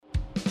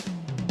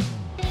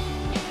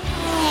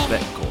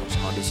Bettencourt's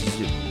Honda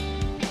Suzuki,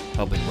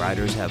 helping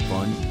riders have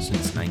fun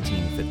since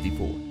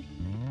 1954.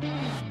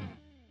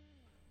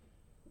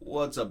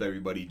 What's up,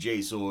 everybody? Jay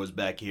Soares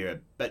back here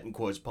at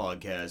Bettencourt's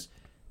podcast.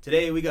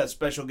 Today we got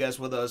special guest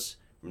with us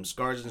from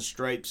Scars and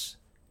Stripes,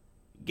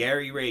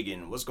 Gary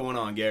Reagan. What's going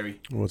on,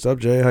 Gary? What's up,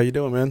 Jay? How you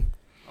doing, man?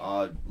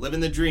 Living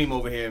the dream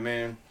over here,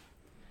 man.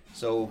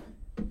 So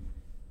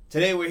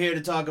today we're here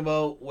to talk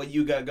about what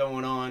you got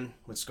going on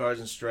with Scars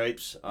and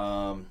Stripes.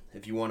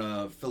 If you want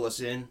to fill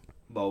us in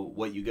about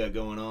what you got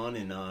going on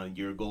and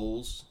your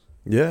goals.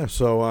 Yeah,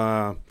 so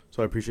I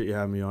appreciate you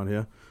having me on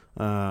here.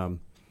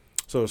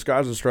 So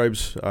Scars and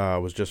Stripes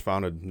was just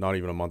founded not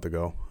even a month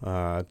ago.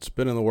 It's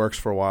been in the works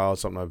for a while.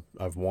 It's something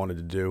I've wanted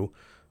to do.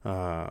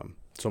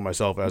 So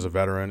myself as a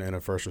veteran and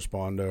a first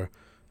responder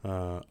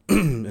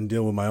and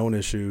dealing with my own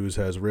issues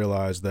has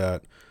realized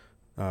that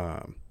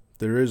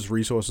there is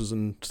resources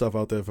and stuff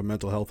out there for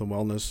mental health and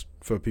wellness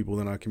for people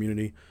in our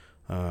community.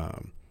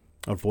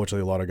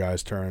 Unfortunately, a lot of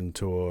guys turn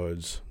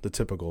towards the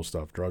typical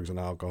stuff, drugs and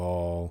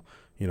alcohol,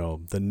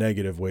 the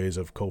negative ways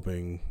of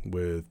coping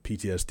with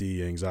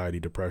PTSD, anxiety,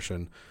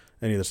 depression,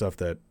 any of the stuff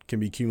that can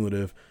be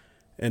cumulative.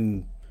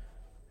 And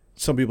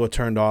some people are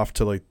turned off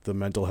to like the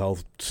mental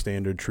health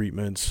standard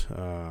treatments,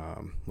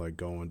 like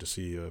going to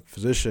see a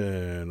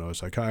physician or a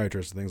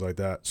psychiatrist and things like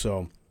that.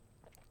 So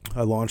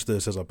I launched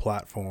this as a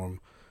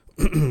platform,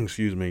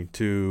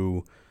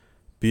 to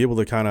be able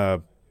to kind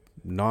of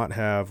not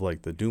have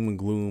like the doom and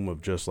gloom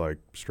of just like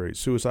straight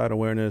suicide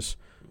awareness,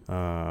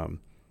 and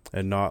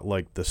not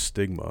like the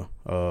stigma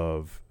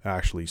of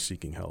actually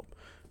seeking help,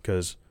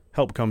 because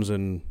help comes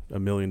in a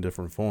million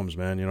different forms,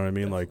 man. You know what I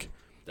mean? Definitely.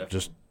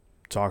 Just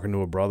talking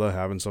to a brother,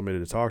 having somebody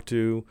to talk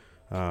to,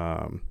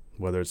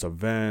 whether it's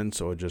events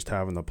or just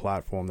having the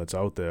platform that's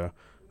out there.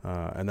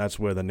 And that's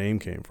where the name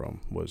came from,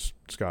 was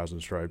Scars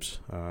and Stripes.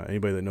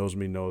 Anybody that knows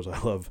me knows I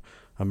love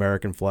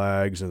American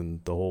flags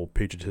and the whole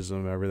patriotism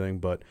and everything,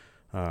 but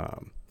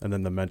and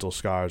then the mental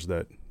scars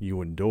that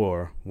you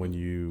endure when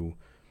you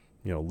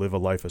live a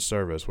life of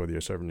service, whether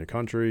you're serving your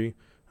country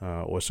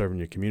or serving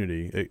your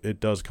community. It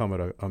does come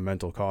at a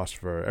mental cost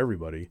for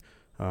everybody.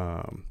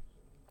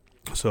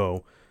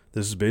 So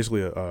this is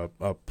basically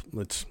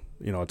it's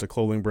a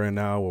clothing brand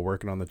now. We're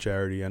working on the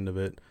charity end of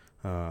it.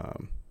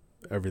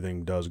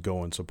 Everything does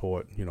go and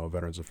support,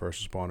 veterans and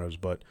first responders,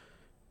 but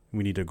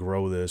we need to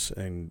grow this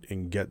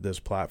and get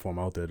this platform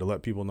out there to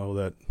let people know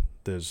that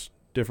there's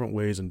different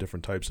ways and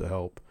different types of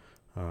help.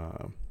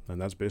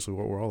 And that's basically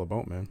what we're all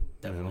about, man.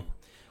 Definitely.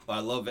 Well,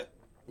 I love it.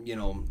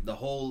 The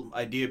whole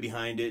idea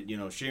behind it,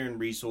 sharing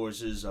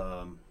resources.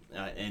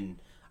 And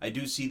I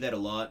do see that a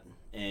lot.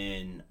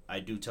 And I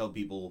do tell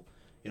people,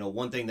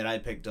 one thing that I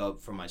picked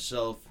up for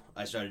myself,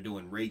 I started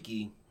doing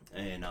Reiki,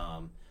 and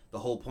the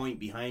whole point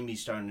behind me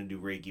starting to do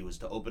Reiki was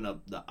to open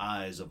up the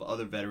eyes of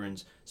other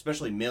veterans,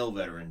 especially male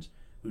veterans,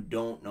 who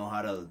don't know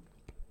how to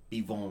be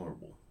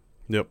vulnerable.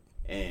 Yep.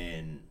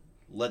 And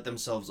let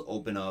themselves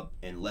open up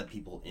and let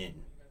people in,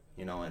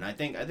 and I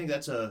think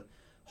that's a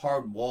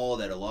hard wall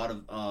that a lot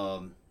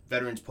of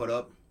veterans put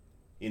up.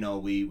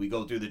 We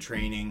go through the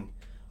training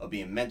of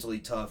being mentally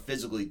tough,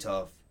 physically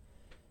tough,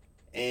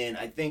 and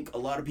I think a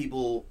lot of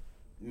people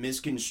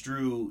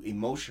misconstrue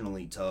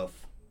emotionally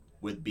tough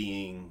with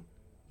being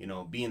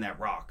that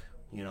rock,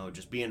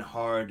 just being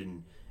hard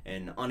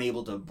and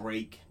unable to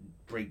break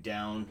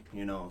down,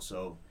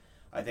 so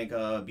I think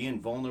being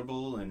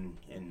vulnerable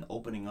and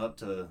opening up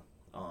to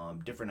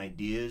different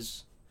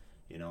ideas,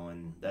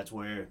 and that's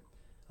where,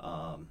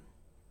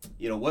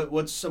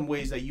 what's some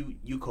ways that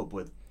you cope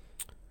with?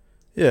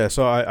 Yeah,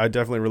 so I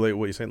definitely relate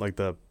what you're saying, like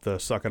the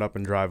suck it up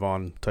and drive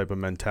on type of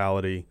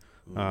mentality.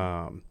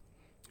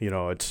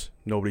 It's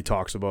nobody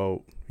talks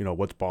about,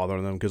 what's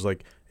bothering them, because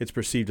like it's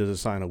perceived as a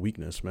sign of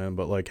weakness, man.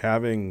 But like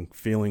having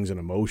feelings and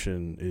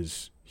emotion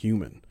is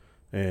human,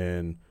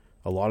 and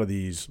a lot of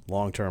these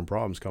long-term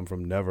problems come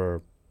from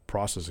never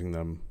processing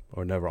them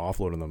or never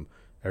offloading them.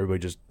 Everybody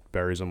just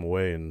buries them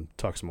away and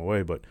tucks them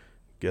away, but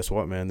guess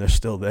what, man? They're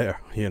still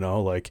there,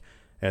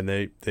 and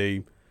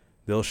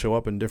they'll show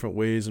up in different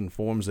ways and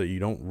forms that you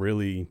don't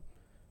really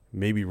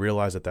maybe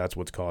realize that that's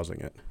what's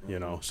causing it,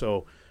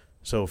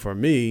 So for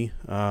me,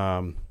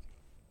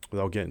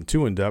 without getting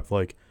too in depth,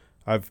 like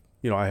I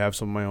have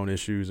some of my own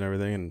issues and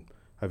everything, and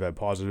I've had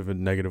positive and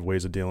negative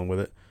ways of dealing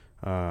with it.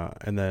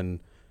 And then,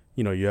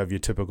 you have your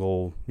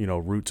typical,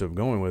 routes of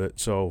going with it.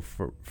 So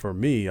for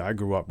me, I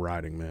grew up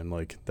riding, man.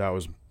 Like that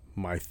was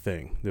my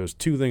thing. There was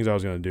two things I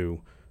was going to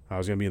do. I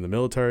was going to be in the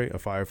military, a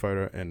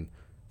firefighter, and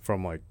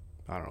from like,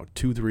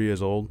 2-3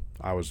 years old,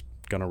 I was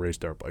going to race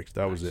dirt bikes.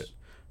 That was it.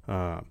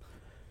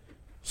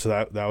 So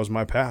that was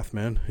my path,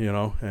 man,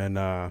 and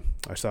I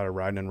started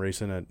riding and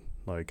racing at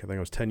like, I think I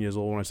was 10 years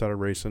old when I started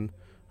racing,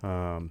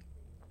 on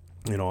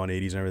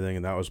 80s and everything,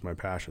 and that was my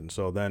passion.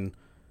 So then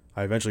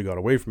I eventually got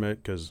away from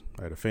it because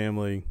I had a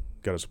family,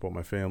 got to support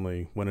my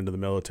family, went into the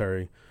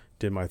military,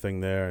 did my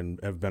thing there, and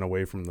have been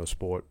away from the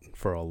sport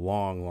for a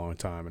long, long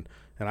time.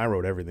 And I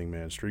rode everything,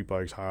 man, street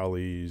bikes,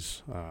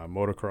 Harleys,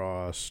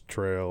 motocross,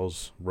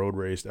 trails, road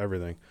raced,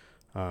 everything.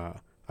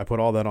 I put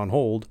all that on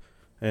hold.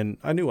 And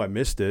I knew I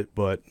missed it,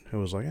 but it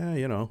was like,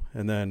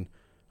 and then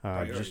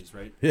Priorities,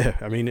 right? yeah,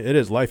 I mean, it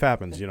is. Life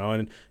happens,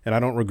 and I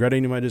don't regret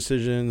any of my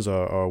decisions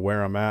or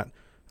where I'm at.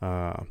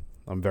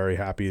 I'm very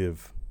happy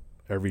of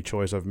every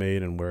choice I've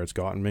made and where it's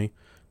gotten me.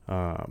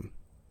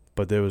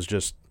 But there was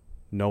just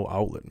no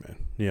outlet, man,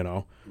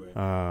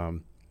 Right.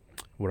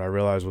 What I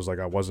realized was like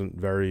I wasn't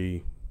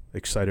very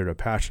excited or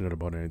passionate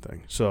about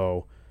anything.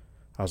 So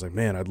I was like,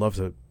 man, I'd love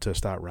to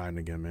start riding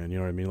again, man. You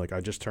know what I mean? Like I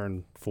just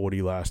turned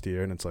 40 last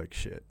year, and it's like,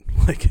 shit.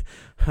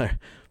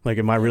 like,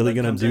 am I really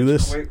gonna do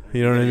this?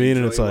 You know what I mean?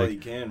 And it's like, you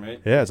can,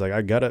 right? yeah, it's like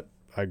I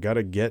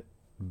gotta get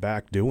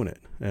back doing it.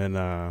 And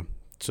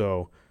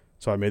so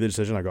I made the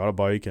decision. I got a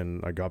bike,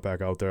 and I got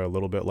back out there a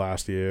little bit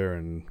last year,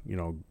 and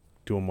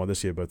doing more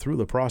this year. But through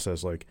the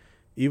process, like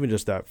even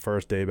just that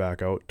first day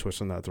back out,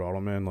 twisting that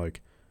throttle, man,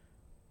 like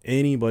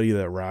anybody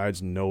that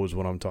rides knows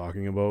what I'm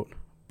talking about.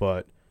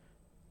 But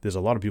there's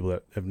a lot of people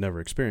that have never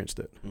experienced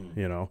it,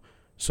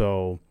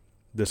 So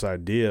this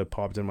idea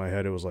popped in my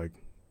head. It was like,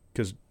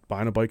 because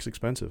buying a bike's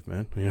expensive,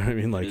 man. You know what I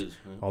mean? Like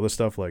all this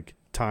stuff, like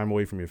time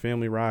away from your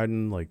family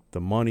riding, like the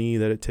money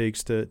that it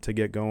takes to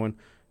get going.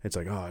 It's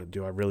like, oh,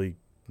 do I really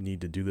need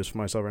to do this for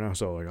myself right now?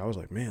 So like, I was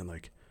like, man,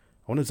 like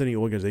I wonder if there's any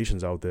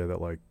organizations out there that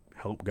like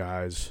help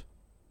guys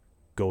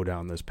go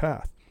down this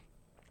path.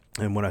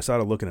 And when I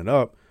started looking it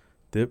up,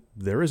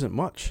 there isn't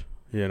much,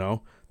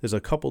 There's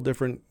a couple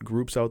different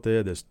groups out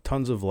there. There's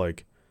tons of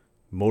like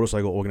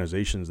motorcycle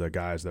organizations that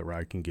guys that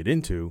ride can get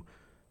into,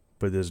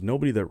 but there's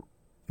nobody that,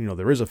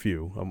 there is a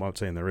few, I'm not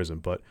saying there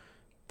isn't, but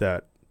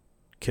that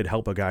could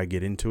help a guy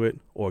get into it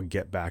or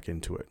get back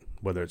into it,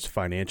 whether it's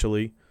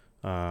financially,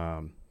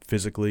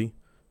 physically,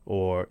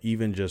 or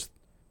even just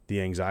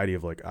the anxiety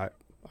of like, I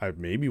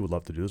maybe would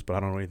love to do this, but I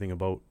don't know anything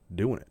about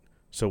doing it.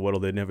 So what'll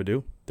they never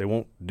do? They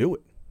won't do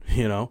it,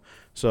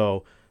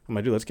 So I'm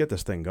like, dude, let's get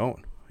this thing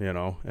going,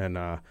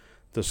 and,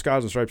 the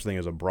Scars and Stripes thing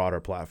is a broader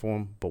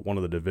platform, but one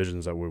of the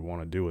divisions that we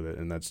want to do with it,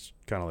 and that's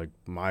kind of like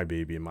my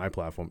baby and my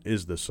platform,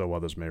 is the So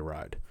Others May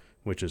Ride,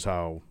 which is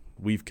how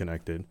we've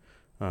connected.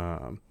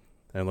 And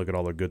look at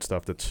all the good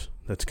stuff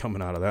that's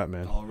coming out of that,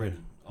 man. Already.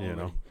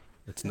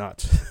 It's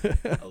nuts.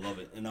 I love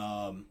it. And,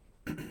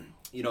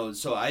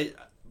 so I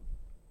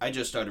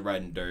just started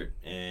riding dirt,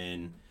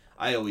 and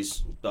I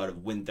always thought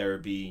of wind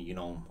therapy,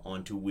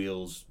 on two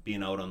wheels,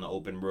 being out on the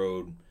open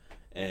road.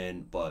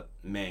 But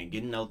man,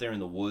 getting out there in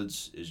the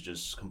woods is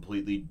just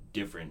completely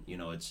different.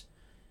 It's,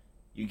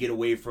 you get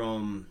away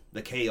from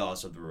the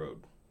chaos of the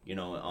road.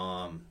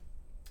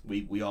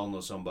 We all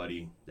know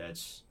somebody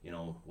that's,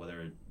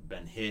 whether it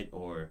been hit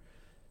or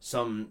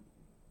some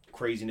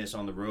craziness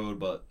on the road,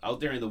 but out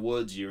there in the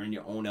woods, you're in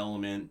your own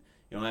element.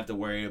 You don't have to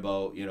worry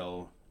about, if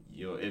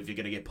you're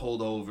gonna get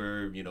pulled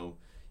over, you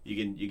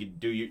can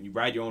you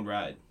ride your own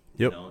ride.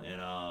 Yep.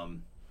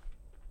 And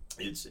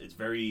it's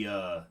very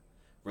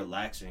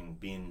relaxing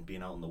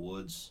being out in the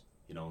woods,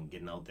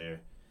 getting out there.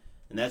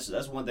 And that's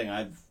one thing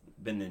I've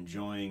been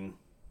enjoying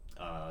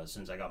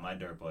since I got my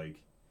dirt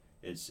bike.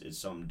 It's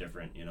something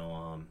different,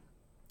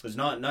 because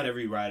not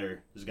every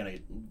rider is gonna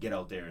get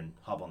out there and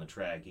hop on the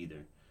track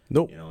either.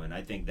 Nope. And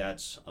I think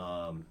that's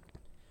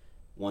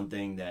one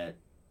thing that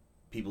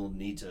people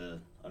need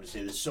to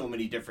understand. There's so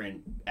many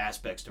different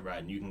aspects to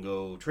riding. You can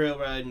go trail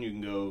riding, you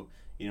can go,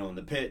 in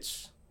the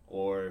pits,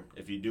 or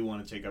if you do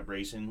want to take up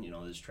racing,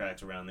 there's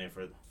tracks around there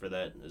for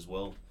that as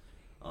well.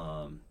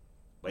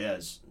 But yeah,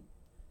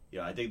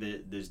 I think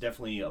that there's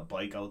definitely a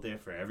bike out there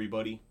for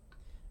everybody.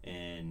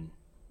 And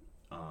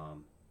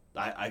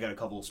I got a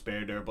couple of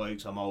spare dirt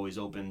bikes. I'm always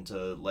open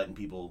to letting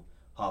people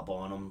hop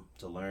on them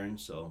to learn.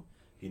 So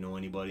if you know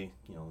anybody,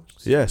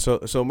 Yeah,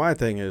 so my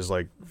thing is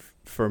like,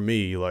 for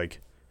me,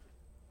 like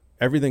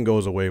everything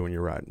goes away when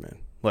you're riding, man.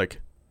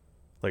 Like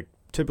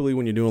typically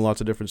when you're doing lots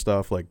of different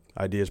stuff, like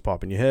ideas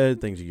pop in your head,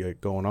 things you get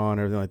going on,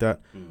 everything like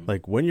that. Mm-hmm.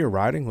 Like when you're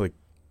riding, like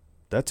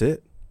that's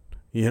it.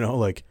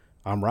 Like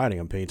I'm riding,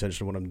 I'm paying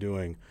attention to what I'm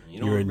doing.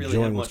 You're really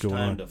enjoying have much what's going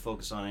time on to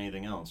focus on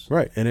anything else.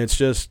 Right, and it's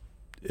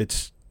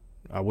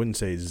I wouldn't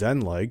say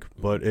zen-like,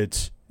 but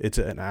it's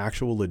an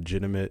actual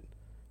legitimate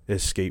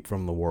escape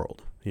from the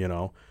world.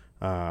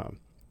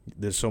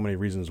 There's so many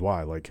reasons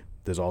why. Like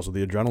there's also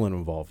the adrenaline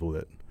involved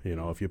with it.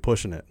 If you're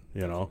pushing it,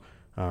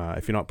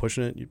 if you're not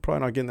pushing it, you're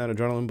probably not getting that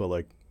adrenaline, but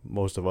like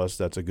most of us,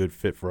 that's a good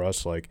fit for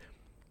us. Like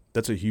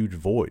that's a huge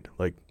void.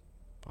 Like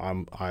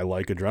I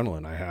like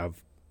adrenaline. I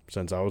have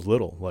since I was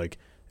little. Like,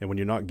 and when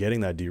you're not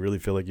getting that, do you really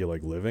feel like you're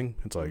like living?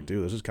 It's like,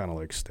 dude, this is kind of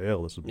like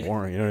stale. This is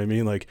boring. You know what I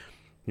mean? Like,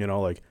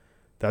 like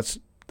that's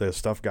the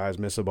stuff guys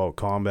miss about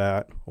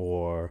combat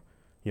or,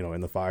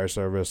 in the fire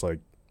service. Like,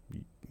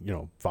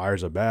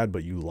 fires are bad,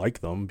 but you like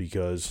them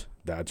because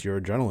that's your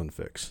adrenaline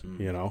fix,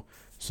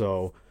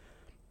 So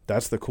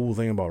that's the cool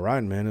thing about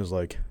riding, man, is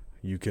like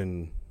you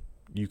can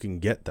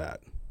get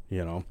that,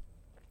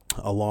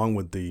 along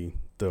with the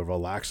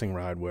relaxing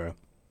ride where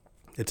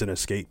it's an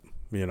escape.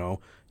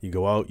 You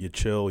go out, you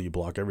chill, you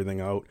block everything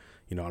out.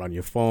 You're not on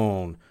your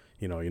phone.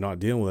 You're not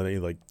dealing with any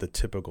like the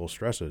typical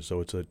stressors.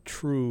 So it's a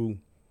true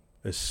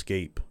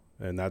escape,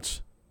 and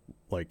that's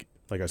like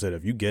like I said,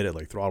 if you get it,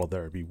 like throttle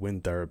therapy,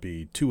 wind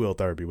therapy, 2L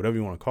therapy, whatever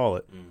you want to call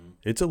it,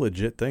 it's a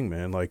legit thing,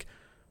 man. Like,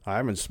 I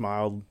haven't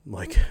smiled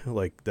like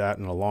that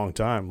in a long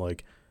time.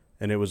 Like,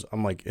 and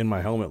I'm like in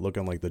my helmet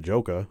looking like the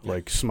Joker,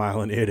 like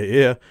smiling ear to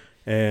ear.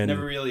 And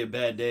never really a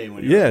bad day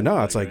when you're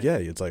it's like,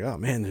 right? It's like, oh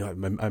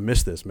man, I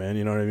missed this, man.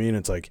 You know what I mean?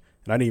 It's like,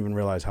 and I didn't even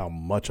realize how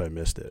much I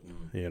missed it,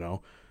 you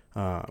know?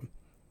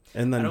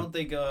 And then I don't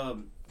think,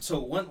 so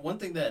one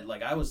thing that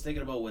like I was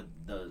thinking about with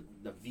the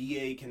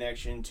VA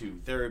connection to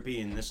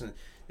therapy and this, and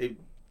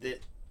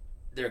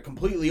they're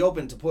completely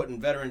open to putting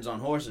veterans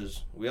on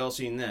horses. We all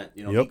seen that,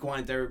 you know,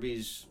 equine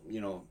therapy's, you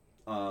know,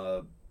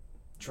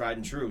 tried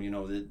and true, you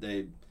know,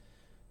 they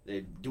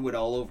do it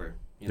all over,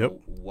 you know,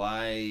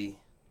 why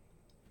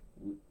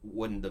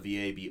wouldn't the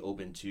VA be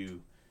open to,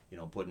 you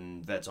know,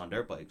 putting vets on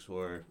dirt bikes?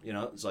 Or, you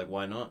know, it's like,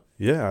 why not?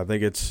 Yeah,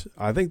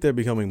 I think they're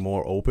becoming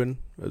more open.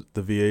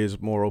 The VA is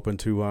more open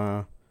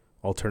to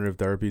alternative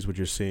therapies, which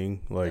you're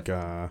seeing like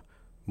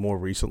more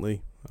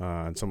recently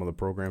in some of the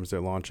programs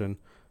they're launching.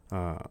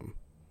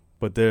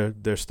 But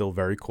they're still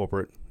very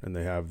corporate, and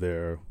they have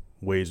their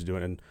ways of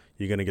doing it. And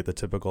you're going to get the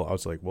typical, I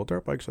was like, well,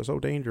 dirt bikes are so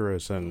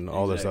dangerous and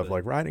all this stuff.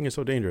 Like, riding is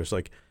so dangerous.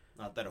 Like,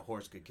 not that a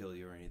horse could kill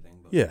you or anything.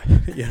 But. Yeah,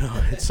 you know,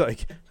 it's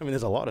like, I mean,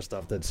 there's a lot of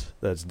stuff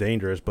that's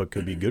dangerous but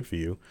could be good for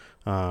you.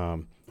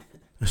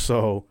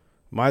 So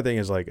my thing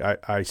is, like,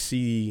 I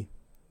see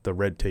the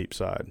red tape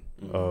side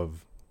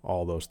of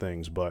all those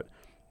things, but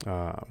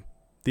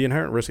the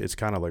inherent risk, it's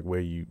kind of like where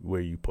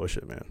you push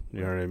it, man.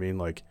 You know what I mean?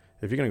 Like,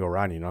 if you're going to go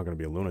riding, you're not going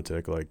to be a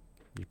lunatic. Like,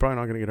 you're probably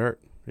not going to get hurt,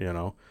 you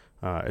know?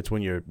 It's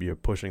when you're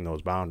pushing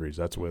those boundaries,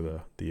 that's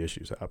where the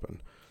issues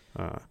happen.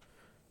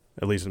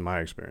 At least in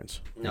my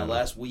experience. Now,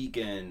 last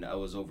weekend, I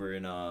was over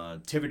in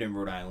Tiverton,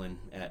 Rhode Island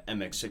at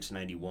MX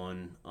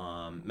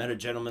 691. Met a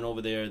gentleman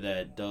over there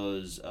that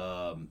does,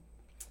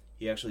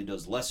 he actually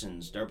does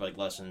lessons, dirt bike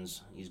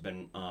lessons. He's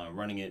been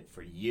running it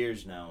for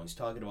years now. He's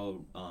talking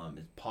about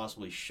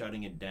possibly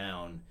shutting it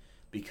down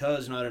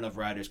because not enough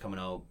riders coming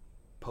out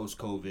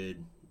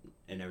post-COVID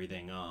and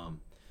everything.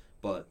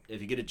 But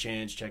if you get a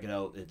chance, check it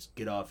out. It's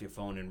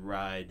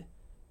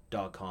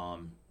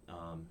getoffyourphoneandride.com.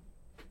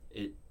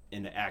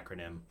 In the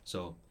acronym,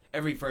 so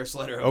every first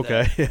letter of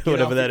that,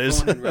 whatever that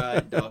is.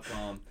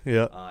 Ride.com.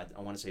 Yeah. I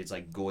want to say it's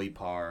like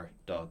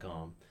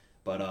goipar.com.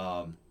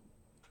 But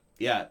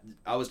yeah,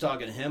 I was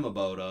talking to him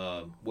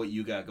about what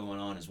you got going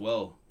on as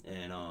well,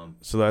 and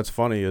so that's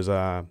funny is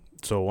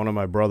so one of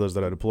my brothers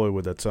that I deployed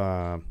with, that's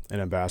an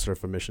ambassador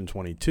for Mission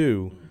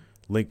 22,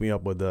 linked me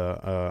up with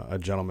a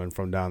gentleman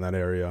from down that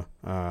area,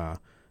 and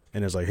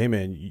is like, hey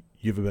man,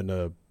 you've been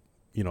to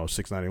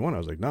 691? I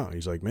was like, no.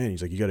 He's like, man, you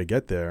got to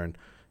get there. And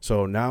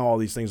so now all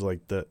these things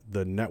like the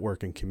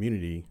network and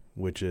community,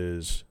 which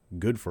is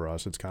good for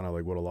us. It's kind of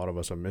like what a lot of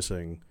us are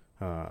missing,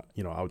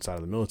 outside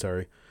of the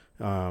military.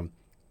 We're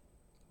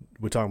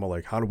talking about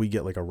like, how do we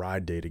get like a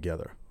ride day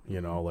together?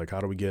 You know, like how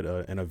do we get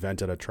an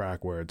event at a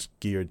track where it's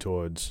geared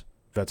towards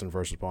vets and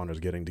first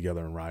responders getting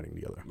together and riding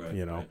together, right,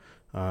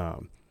 Right.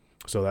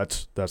 So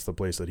that's the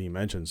place that he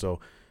mentioned. So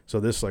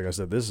this, like I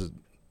said, this is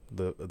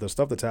the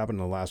stuff that's happened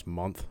in the last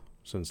month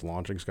since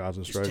launching Scotts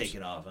and Stripes. Just take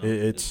it off. Huh?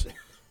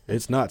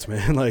 It's nuts,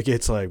 man. Like,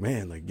 it's like,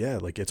 man, like, yeah,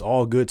 like it's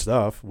all good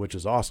stuff, which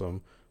is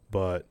awesome,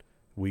 but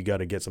we got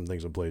to get some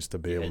things in place to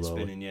be able to.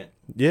 Spinning yet?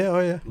 Yeah, oh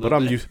yeah. But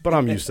I'm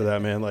used to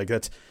that, man. Like,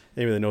 that's,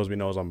 anybody that knows me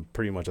knows I'm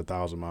pretty much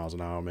 1,000 miles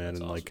an hour, man. That's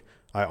and awesome. Like,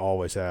 I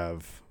always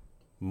have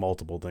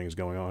multiple things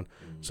going on,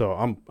 so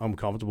I'm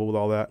comfortable with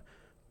all that.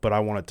 But I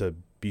want it to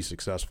be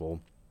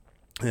successful,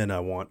 and I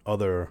want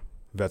other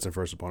vets and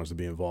first responders to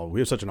be involved. We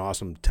have such an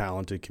awesome,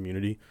 talented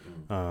community,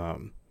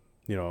 and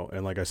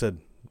like I said.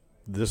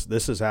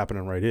 This is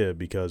happening right here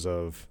because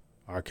of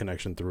our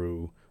connection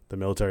through the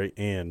military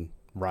and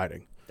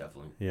riding.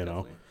 Definitely.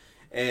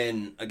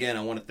 And again,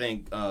 I want to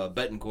thank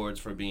Betancourts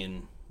for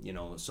being,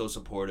 so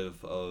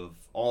supportive of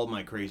all of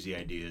my crazy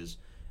ideas.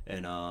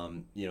 And,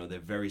 they're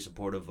very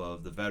supportive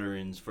of the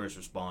veterans, first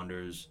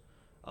responders.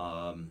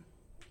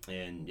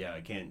 And yeah,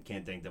 I can't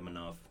thank them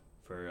enough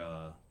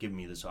for giving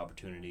me this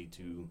opportunity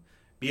to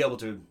be able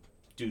to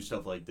do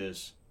stuff like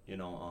this.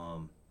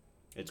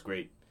 It's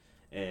great.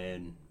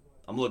 And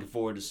I'm looking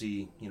forward to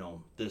see,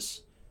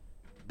 this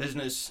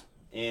business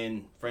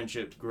and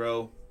friendship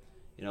grow.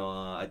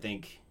 I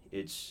think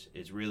it's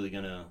really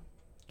gonna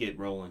get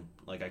rolling.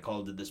 Like I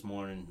called it this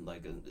morning.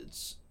 Like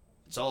it's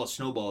all a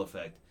snowball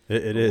effect.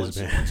 It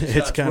is, man.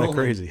 It's kind of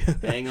crazy.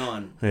 Hang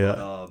on.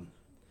 Yeah.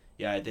 But,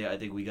 I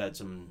think we got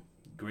some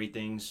great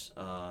things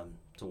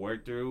to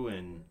work through,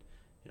 and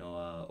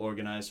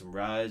organize some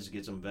rides,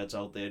 get some vets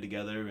out there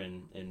together,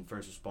 and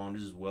first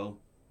responders as well.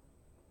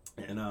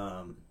 And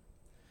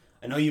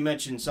I know you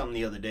mentioned something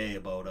the other day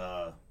about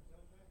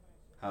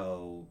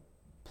how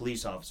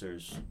police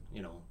officers,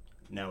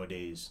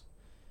 nowadays,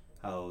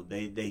 how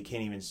they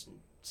can't even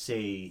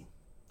say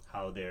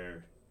how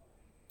they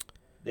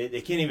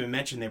can't even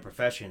mention their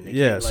profession.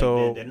 They're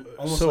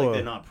almost like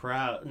they're not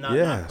proud.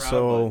 Not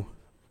proud,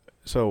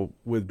 so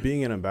with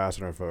being an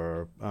ambassador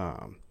for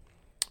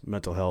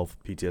mental health,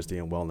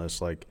 PTSD, and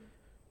wellness, like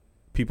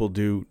people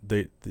do,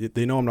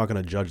 they know I'm not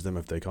going to judge them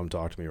if they come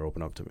talk to me or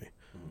open up to me.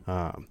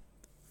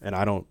 And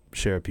I don't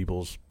share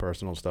people's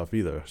personal stuff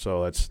either.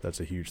 So that's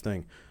a huge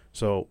thing.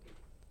 So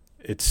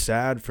it's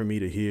sad for me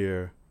to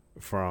hear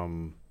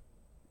from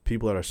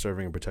people that are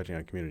serving and protecting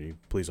our community,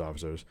 police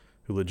officers,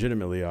 who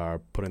legitimately are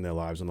putting their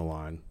lives on the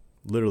line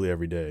literally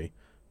every day,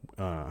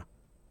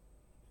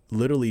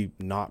 literally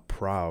not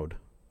proud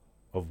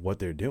of what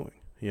they're doing,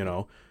 you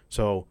know?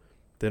 So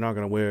they're not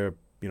going to wear,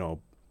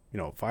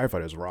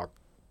 firefighters rock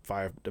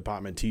fire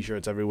department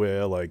T-shirts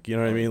everywhere. Like, you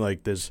know what I mean?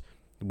 Like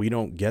we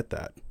don't get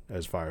that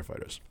as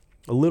firefighters.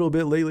 A little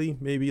bit lately,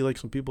 maybe like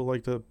some people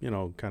like to,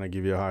 kind of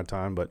give you a hard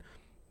time, but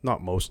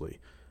not mostly.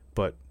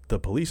 But the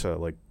police are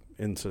like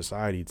in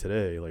society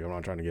today, like I'm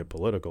not trying to get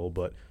political,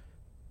 but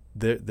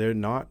they're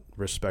not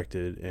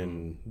respected,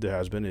 and there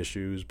has been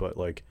issues, but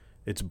like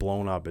it's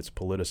blown up, it's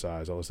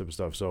politicized, all this type of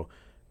stuff. So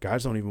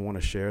guys don't even want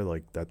to share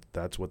like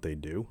that's what they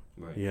do,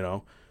 right.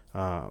 So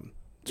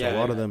a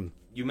lot of them.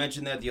 You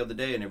mentioned that the other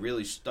day, and it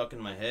really stuck in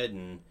my head,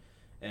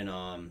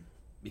 and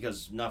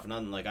because not for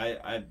nothing, like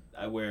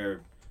I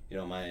wear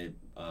my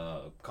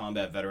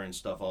combat veteran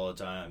stuff all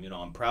the time.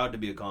 I'm proud to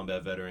be a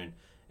combat veteran,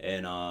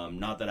 and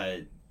not that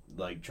I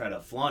like try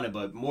to flaunt it,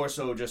 but more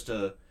so just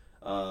to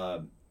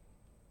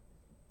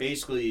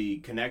basically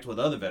connect with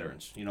other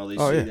veterans. They see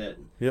that.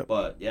 Yep.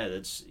 But yeah,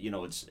 that's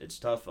it's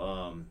tough.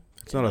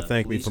 It's not a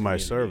thank me for my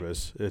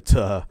service.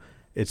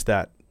 It's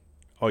that.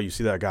 Oh, you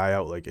see that guy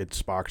out, like it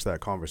sparks that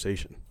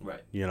conversation.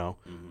 Right.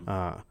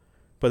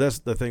 But that's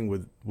the thing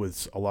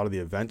with a lot of the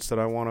events that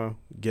I want to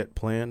get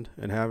planned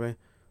and having,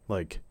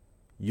 like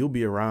you'll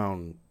be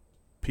around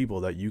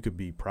people that you could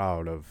be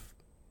proud of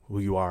who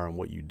you are and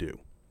what you do,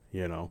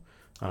 and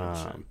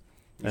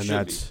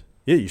that's,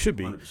 yeah, you should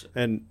be. 100%.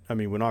 And I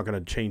mean, we're not going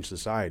to change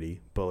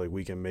society, but like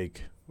we can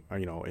make,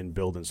 and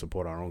build and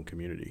support our own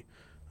community.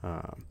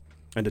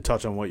 And to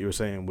touch on what you were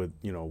saying with,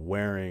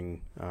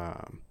 wearing,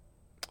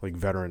 like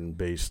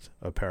veteran-based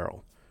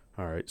apparel.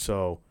 All right,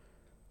 so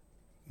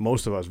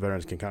most of us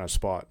veterans can kind of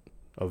spot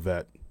a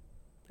vet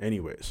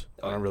anyways.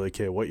 I don't really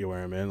care what you're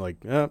wearing, man. Like,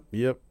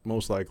 yep,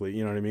 most likely.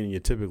 You know what I mean? You're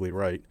typically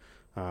right.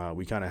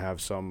 We kind of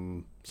have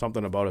something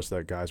about us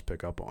that guys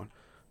pick up on.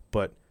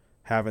 But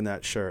having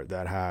that shirt,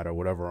 that hat, or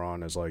whatever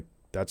on is like,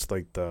 that's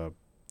like the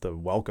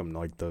welcome,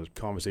 like the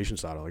conversation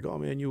starter. Like, oh,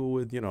 man, you were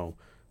with,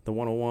 the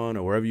 101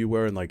 or wherever you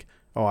were. And like,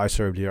 oh, I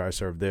served here, I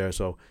served there.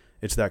 So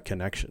it's that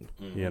connection,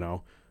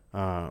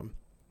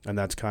 and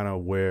that's kind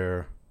of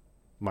where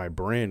my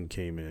brand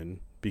came in,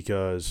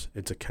 because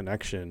it's a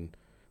connection.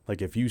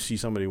 Like if you see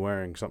somebody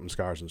wearing something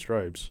Scars and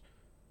Stripes,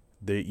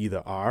 they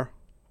either are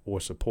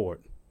or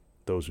support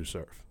those who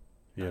serve,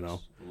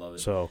 Love it.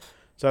 So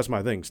that's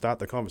my thing. Start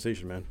the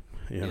conversation, man.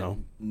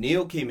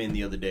 Neil came in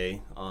the other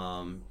day,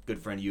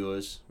 good friend of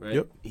yours, right?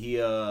 Yep. He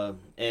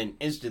and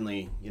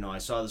instantly, I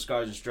saw the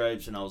Scars and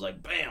Stripes, and I was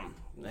like, bam!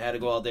 I had to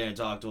go out there and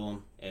talk to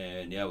him,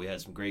 and yeah, we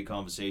had some great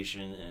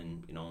conversation,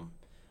 and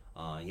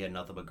he had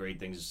nothing but great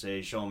things to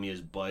say, showing me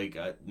his bike.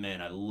 I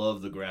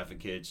love the graphic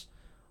kits.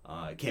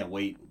 I can't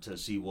wait to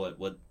see what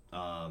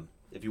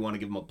if you want to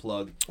give him a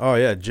plug. Oh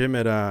yeah, Jim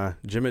at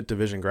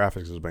Division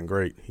Graphics has been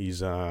great.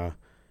 He's been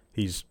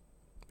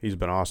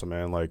awesome,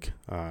 man. Like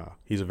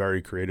he's a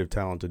very creative,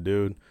 talented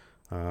dude.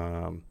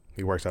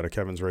 He works out of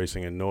Kevin's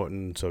Racing in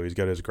Norton, so he's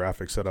got his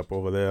graphics set up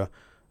over there.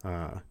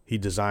 He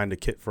designed a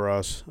kit for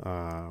us,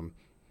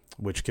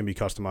 which can be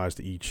customized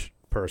to each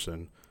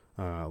person,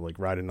 like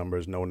riding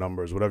numbers, no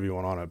numbers, whatever you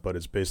want on it. But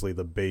it's basically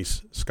the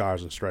base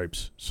Scars and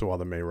Stripes So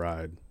Other May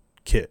Ride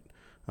kit.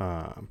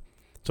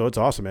 So it's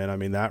awesome, man. I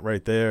mean, that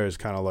right there is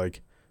kind of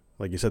like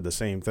you said, the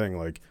same thing.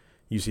 Like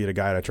you see a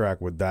guy at a track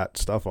with that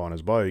stuff on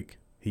his bike,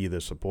 he either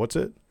supports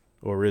it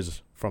or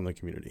is from the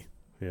community,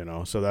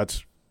 So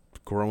that's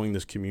growing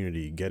this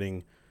community,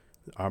 getting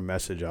our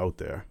message out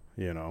there,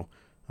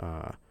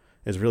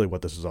 is really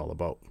what this is all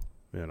about,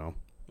 Yeah,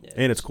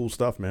 and it's cool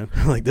stuff, man.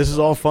 Like this is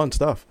all fun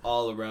stuff.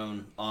 All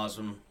around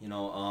awesome.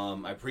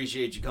 I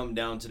appreciate you coming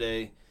down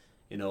today.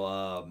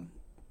 I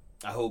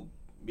hope,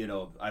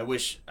 I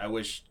wish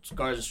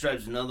Scars and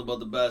Stripes is nothing but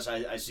the best.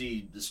 I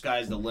see the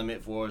sky's the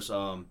limit for us.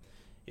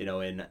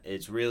 And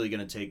it's really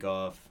gonna take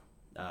off.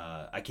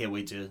 I can't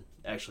wait to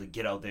actually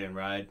get out there and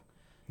ride.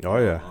 Oh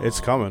yeah,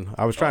 it's coming.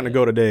 I was trying to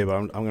go today, but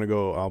I'm gonna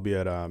go. I'll be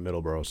at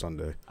Middleborough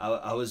Sunday.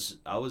 I was.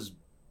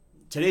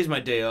 Today's my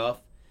day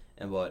off.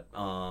 But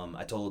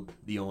I told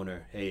the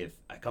owner, hey, if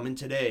I come in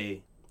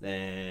today,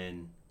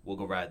 then we'll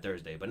go ride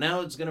Thursday. But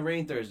now it's going to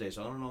rain Thursday,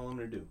 so I don't know what I'm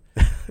going to do.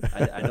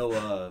 I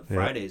know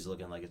Friday's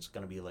looking like it's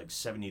going to be like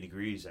 70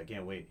 degrees. I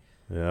can't wait.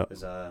 Yeah.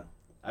 Because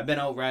I've been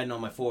out riding on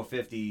my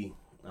 450.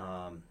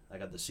 I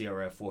got the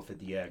CRF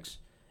 450X,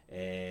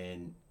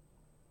 and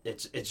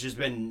it's just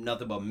been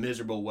nothing but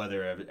miserable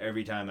weather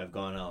every time I've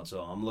gone out. So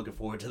I'm looking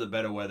forward to the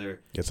better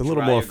weather. It's a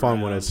little more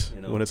fun when it's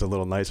a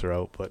little nicer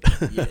out, but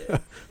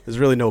there's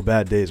really no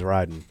bad days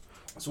riding.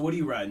 So what are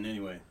you riding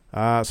anyway?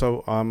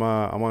 So I'm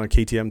on a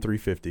KTM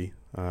 350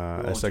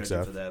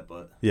 SXF. For that,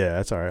 but yeah,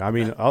 that's all right. I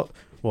mean,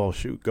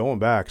 going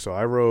back, so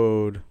I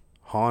rode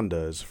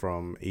Hondas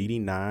from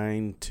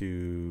 89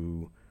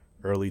 to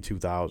early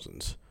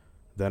 2000s.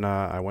 Then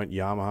I went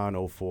Yamaha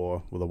in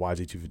 '04 with a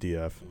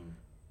YZ250F.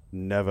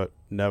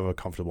 Never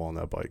comfortable on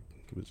that bike.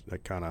 It was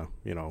that kind of,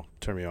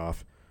 turned me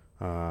off.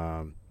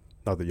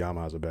 Not that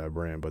Yamaha's a bad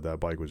brand, but that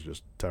bike was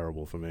just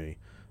terrible for me.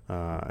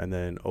 And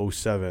then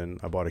 '07,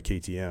 I bought a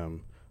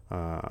KTM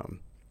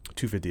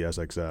 250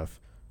 SXF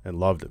and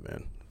loved it,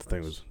 man. The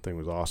thing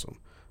was awesome.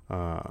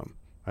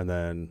 And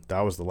then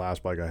that was the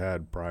last bike I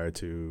had prior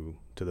to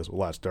this. Well,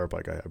 last dirt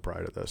bike I had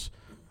prior to this.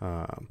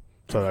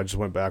 So I just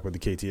went back with the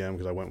KTM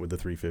because I went with the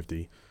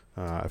 350.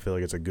 I feel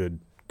like it's a good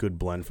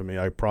blend for me.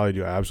 I probably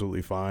do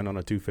absolutely fine on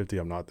a 250.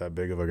 I'm not that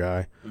big of a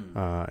guy.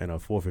 And a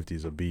 450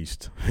 is a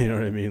beast. You know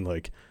what I mean?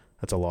 Like,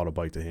 that's a lot of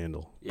bike to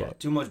handle. Yeah, but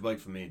too much bike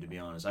for me, to be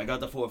honest. I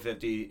got the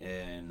 450,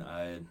 and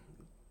I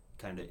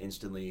kind of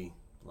instantly,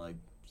 like,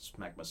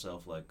 smacked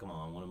myself, like, come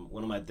on,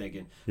 what am I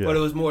thinking? Yeah. But it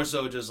was more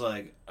so just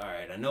like, all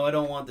right, I know I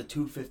don't want the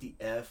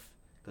 250F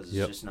because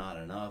it's just not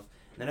enough.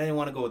 And then I didn't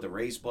want to go with the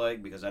race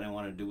bike because I didn't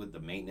want to do with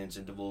the maintenance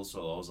interval.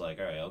 So I was like,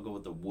 all right, I'll go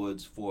with the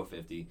Woods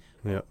 450.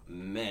 Yeah.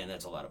 Man,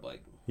 that's a lot of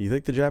bike. You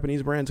think the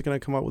Japanese brands are going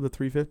to come out with a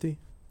 350?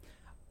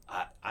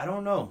 I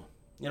don't know.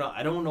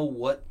 I don't know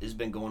what has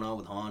been going on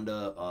with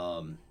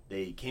Honda.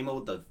 They came out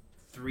with the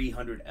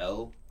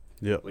 300L,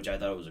 which I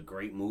thought was a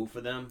great move for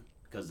them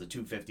because the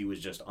 250 was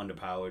just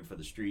underpowered for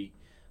the street.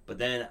 But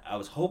then I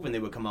was hoping they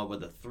would come out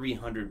with a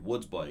 300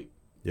 Woods bike,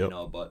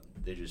 but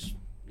they just,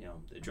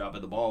 they're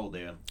dropping the ball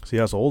there. See,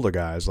 us older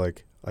guys,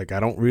 like I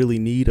don't really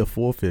need a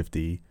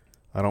 450.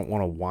 I don't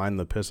want to whine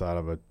the piss out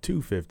of a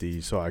 250,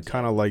 so I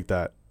kind of like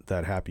that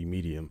happy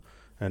medium.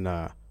 And,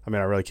 I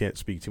really can't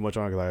speak too much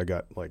on it because I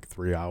got like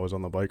 3 hours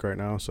on the bike right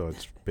now, so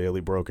it's barely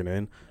broken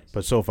in. Nice.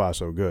 But so far,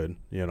 so good.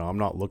 I'm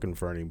not looking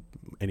for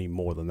any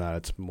more than that.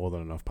 It's more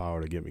than enough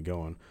power to get me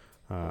going.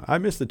 I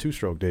miss the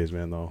two-stroke days,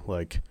 man, though.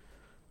 Like,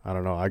 I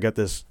don't know. I got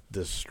this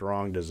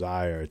strong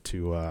desire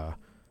to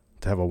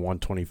have a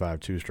 125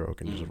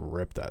 two-stroke and just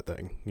rip that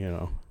thing,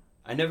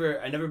 I never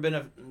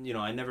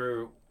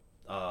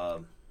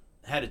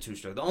had a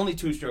two-stroke. The only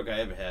two-stroke I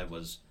ever had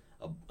was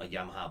a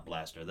Yamaha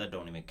Blaster. That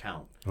don't even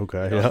count.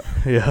 Okay,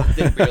 yeah.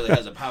 It barely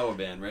has a power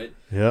band, right?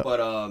 Yeah.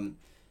 But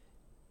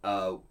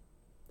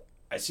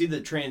I see the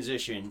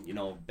transition,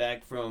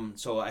 back from.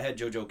 So I had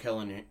JoJo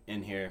Kellen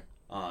in here,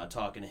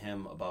 talking to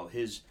him about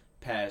his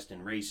past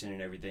and racing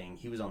and everything.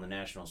 He was on the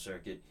national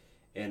circuit,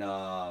 and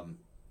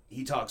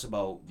he talks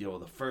about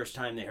the first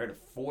time they heard a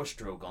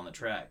four-stroke on the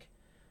track,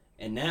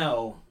 and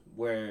now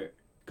we're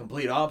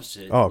complete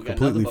opposite. Oh, we got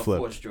completely nothing but flipped.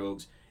 Four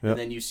strokes, yep. And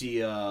then you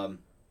see.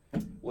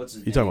 What's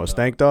his name? You talking about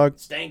Stank Dog?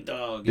 Stank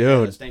Dog.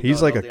 Dude, Stank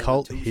he's Dog like a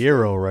cult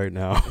hero right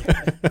now.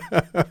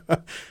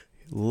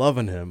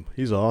 Loving him.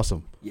 He's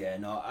awesome. Yeah,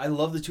 no, I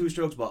love the two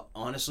strokes, but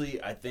honestly,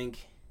 I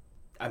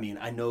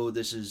know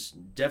this is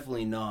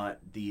definitely not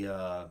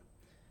the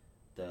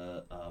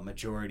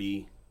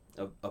majority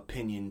of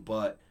opinion,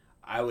 but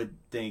I would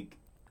think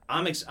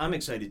I'm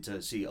excited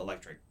to see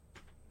electric.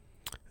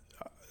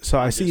 So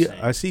I see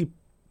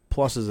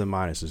pluses and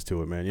minuses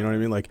to it, man. You know what I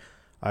mean? Like,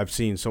 I've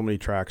seen so many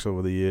tracks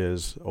over the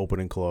years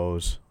open and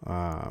close.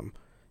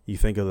 You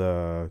think of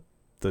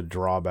the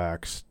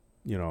drawbacks,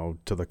 to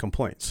the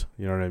complaints.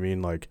 You know what I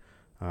mean? Like,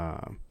 I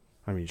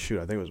think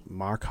it was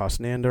Mark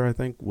Husnander, I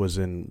think, was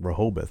in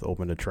Rehoboth,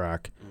 opened a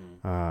track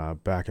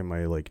back in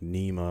my, like,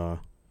 NEMA.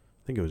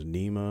 I think it was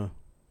NEMA.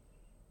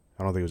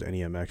 I don't think it was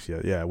NEMX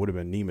yet. Yeah, it would have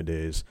been NEMA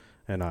days.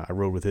 And I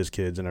rode with his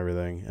kids and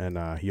everything,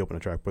 and he opened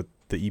a track. But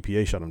the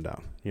EPA shut him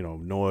down.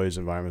 Noise,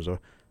 environment. So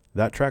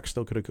that track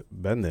still could have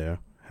been there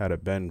had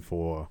it been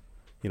for,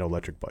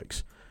 electric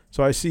bikes.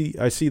 So I see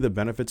the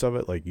benefits of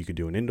it. Like, you could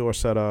do an indoor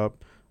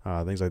setup,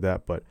 things like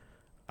that. But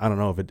I don't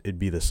know if it'd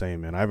be the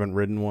same, man. I haven't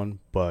ridden one,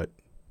 but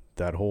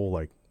that whole,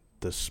 like,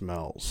 the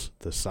smells,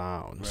 the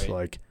sounds, right.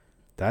 Like,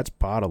 that's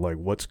part of, like,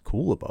 what's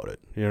cool about it.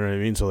 You know what I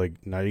mean? So, like,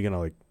 now you're going to,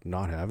 like,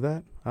 not have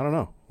that? I don't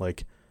know.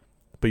 Like,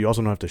 but you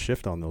also don't have to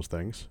shift on those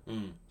things.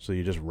 So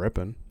you're just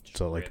ripping.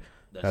 So, like,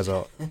 as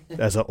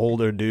a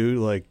older dude,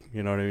 like,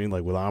 you know what I mean?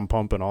 Like, with arm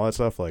pump and all that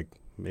stuff, like,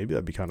 maybe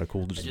that'd be kind of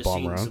cool to just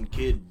bomb around. I just seen some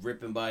kid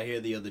ripping by here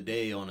the other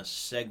day on a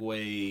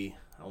Segway.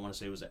 I want to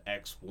say it was an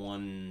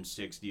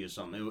X160 or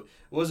something. It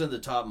wasn't the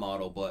top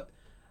model, but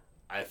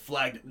I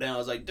flagged it down. I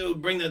was like,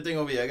 dude, bring that thing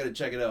over here. I got to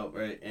check it out,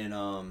 right?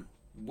 And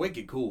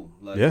wicked cool.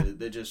 Like, yeah.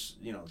 They're just,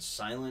 it's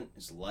silent.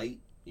 It's light,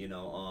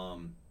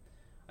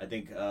 I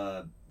think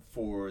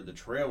for the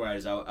trail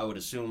riders, I would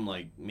assume,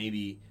 like,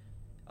 maybe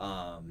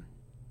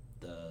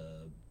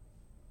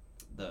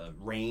the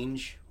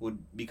range would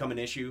become an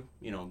issue.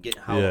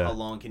 How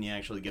long can you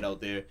actually get out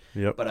there?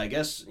 Yep. But I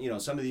guess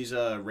some of these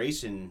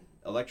racing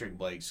electric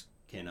bikes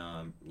can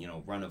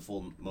run a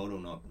full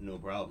moto no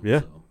problem. Yeah,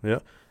 so. Yeah.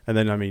 And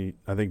then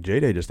I think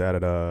J-Day just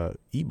added a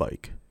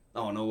e-bike.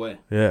 Oh, no way.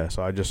 Yeah,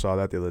 so I just saw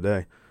that the other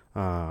day.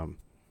 And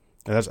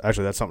that's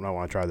something I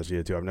want to try this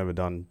year too. I've never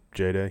done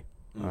J-Day.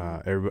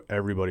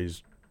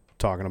 Everybody's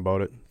talking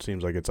about it.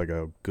 Seems like it's like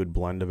a good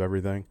blend of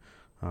everything.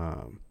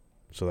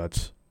 So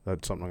that's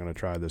something I'm going to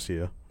try this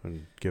year.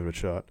 and give it a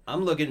shot.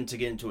 I'm looking to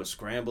get into a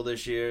scramble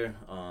this year.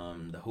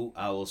 The Hoot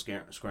Owl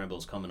Scramble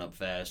is coming up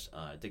fast.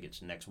 I think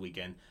it's next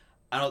weekend.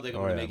 I don't think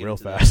I'm going to make it real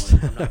into fast.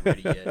 that one. I'm not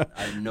ready yet.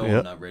 I know Yep.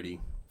 I'm not ready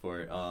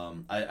for it.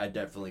 I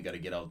definitely got to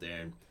get out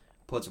there and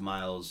put some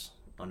miles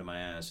under my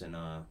ass and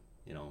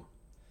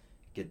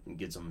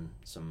get some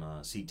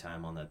seat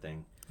time on that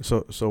thing.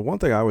 So one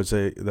thing I would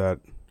say that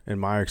in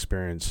my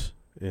experience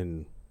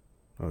since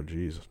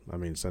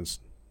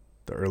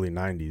the early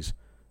 90s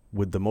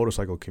with the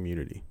motorcycle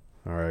community,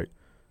 all right?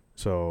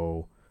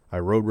 So I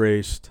road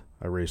raced,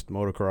 I raced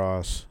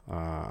motocross,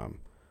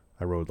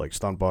 I rode like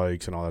stunt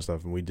bikes and all that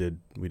stuff, and we did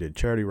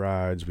charity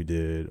rides, we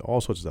did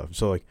all sorts of stuff.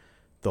 So like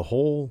the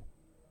whole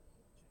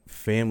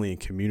family and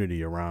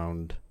community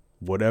around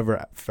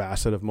whatever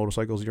facet of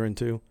motorcycles you're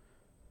into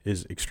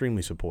is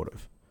extremely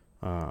supportive.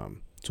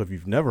 So if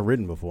you've never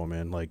ridden before,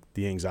 man, like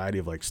the anxiety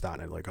of like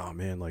starting it, like, oh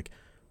man, like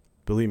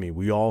believe me,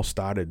 we all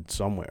started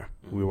somewhere.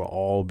 Mm-hmm. We were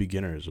all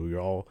beginners. We were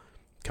all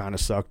kind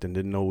of sucked and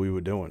didn't know what we were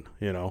doing.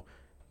 You know,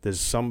 there's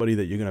somebody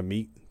that you're gonna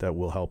meet that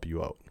will help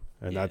you out,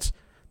 and that's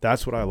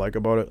what I like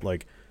about it.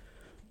 Like,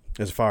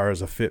 as far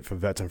as a fit for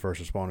vets and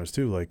first responders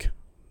too, like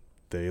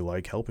they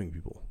like helping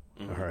people.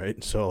 Mm-hmm. All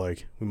right, so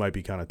like we might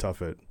be kind of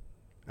tough at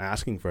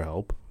asking for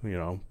help, you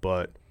know,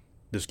 but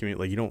this community,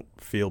 like you don't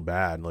feel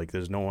bad. Like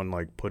there's no one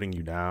like putting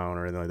you down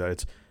or anything like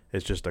that.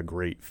 It's just a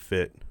great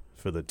fit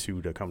for the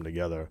two to come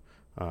together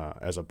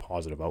as a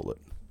positive outlet.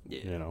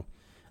 Yeah, you know.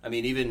 I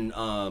mean, even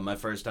my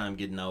first time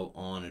getting out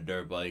on a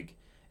dirt bike,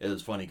 it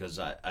was funny because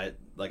I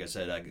like I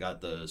said, I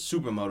got the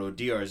Supermoto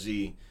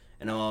DRZ,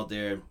 and I'm out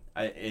there.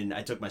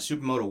 I took my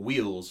Supermoto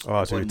wheels.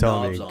 Oh, so you're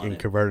telling me and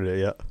converted it,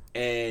 yeah.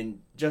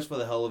 And just for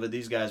the hell of it,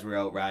 these guys were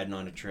out riding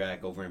on the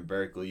track over in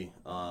Berkeley.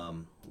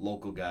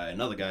 Local guy,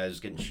 another guy is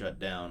getting shut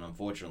down,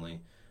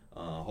 unfortunately.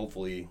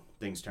 Hopefully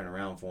things turn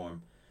around for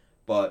him.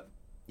 But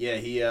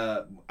yeah,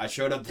 I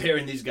showed up there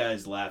and these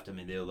guys laughed at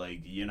me. They were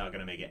like, "You're not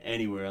gonna make it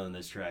anywhere on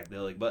this track." They're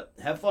like, "But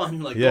have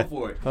fun, like go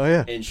for it." Oh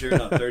yeah. And sure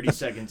enough, 30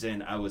 seconds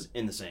in, I was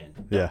in the sand.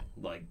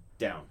 Like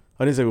down.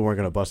 I didn't say we weren't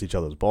going to bust each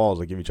other's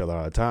balls or give each other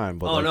our time.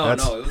 But no,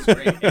 it was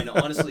great. And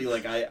honestly,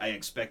 like, I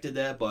expected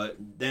that, but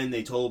then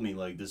they told me,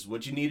 like, this is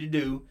what you need to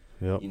do.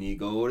 Yep. You need to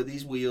go over to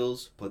these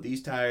wheels, put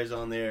these tires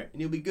on there,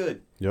 and you'll be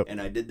good. Yep. And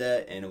I did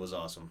that, and it was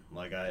awesome.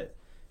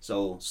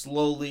 So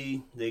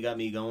slowly, they got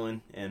me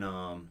going, and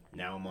now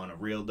I'm on a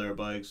real dirt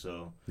bike,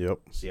 so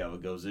see how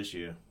it goes this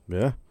year.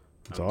 Yeah,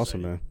 it's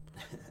awesome, man.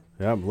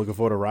 Yeah, I'm looking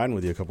forward to riding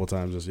with you a couple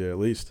times this year at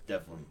least.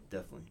 Definitely.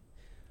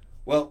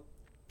 Well,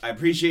 I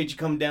appreciate you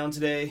coming down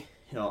today.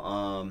 You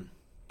know,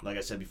 like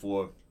I said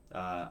before,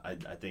 I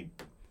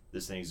think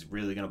this thing's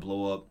really gonna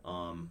blow up.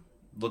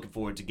 Looking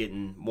forward to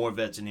getting more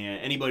vets in here.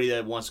 Anybody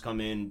that wants to come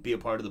in, be a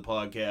part of the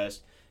podcast,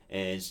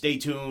 and stay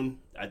tuned.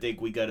 I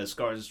think we got a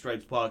Scars and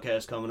Stripes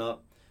podcast coming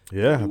up.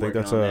 Yeah, I think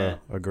that's a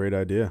great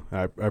idea.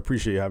 I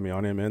appreciate you having me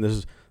on here, man.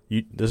 This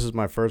is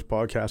my first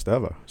podcast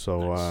ever.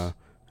 So nice.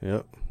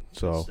 Yep.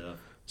 So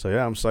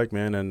yeah, I'm psyched,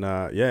 man. And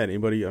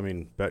anybody, I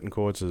mean,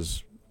 Betancourt's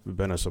has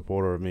been a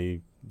supporter of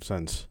me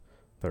since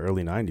the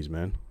early 90s,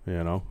 man,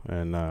 you know,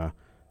 and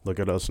look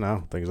at us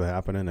now. Things are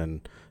happening,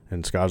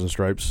 and Scars and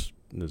Stripes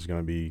is going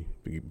to be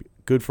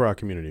good for our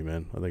community,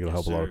 man. I think it'll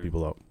help a lot of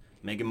people out.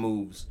 Making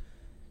moves.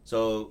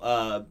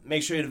 So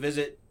make sure to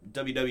visit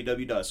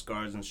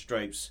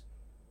www.scarsandstripes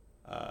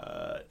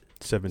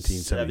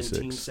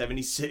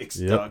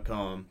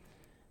 1776.com.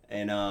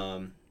 And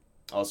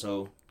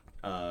also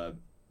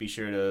be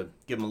sure to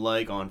give them a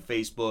like on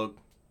Facebook,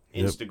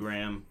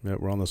 Instagram. Yep,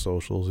 we're on the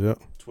socials, yep.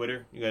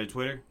 Twitter? You got a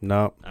Twitter?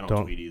 No,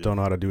 don't tweet either. Don't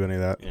know how to do any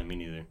of that. Yeah, me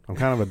neither. I'm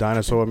kind of a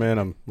dinosaur, man.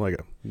 I'm like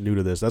new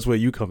to this. That's where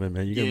you come in,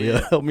 man. You can be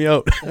help me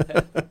out.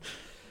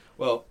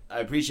 Well, I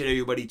appreciate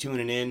everybody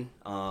tuning in.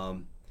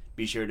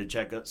 Be sure to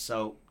check us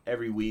out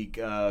every week.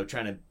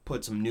 Trying to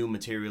put some new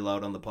material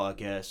out on the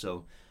podcast.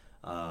 So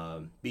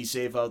be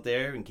safe out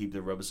there and keep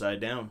the rubber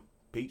side down.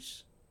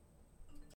 Peace.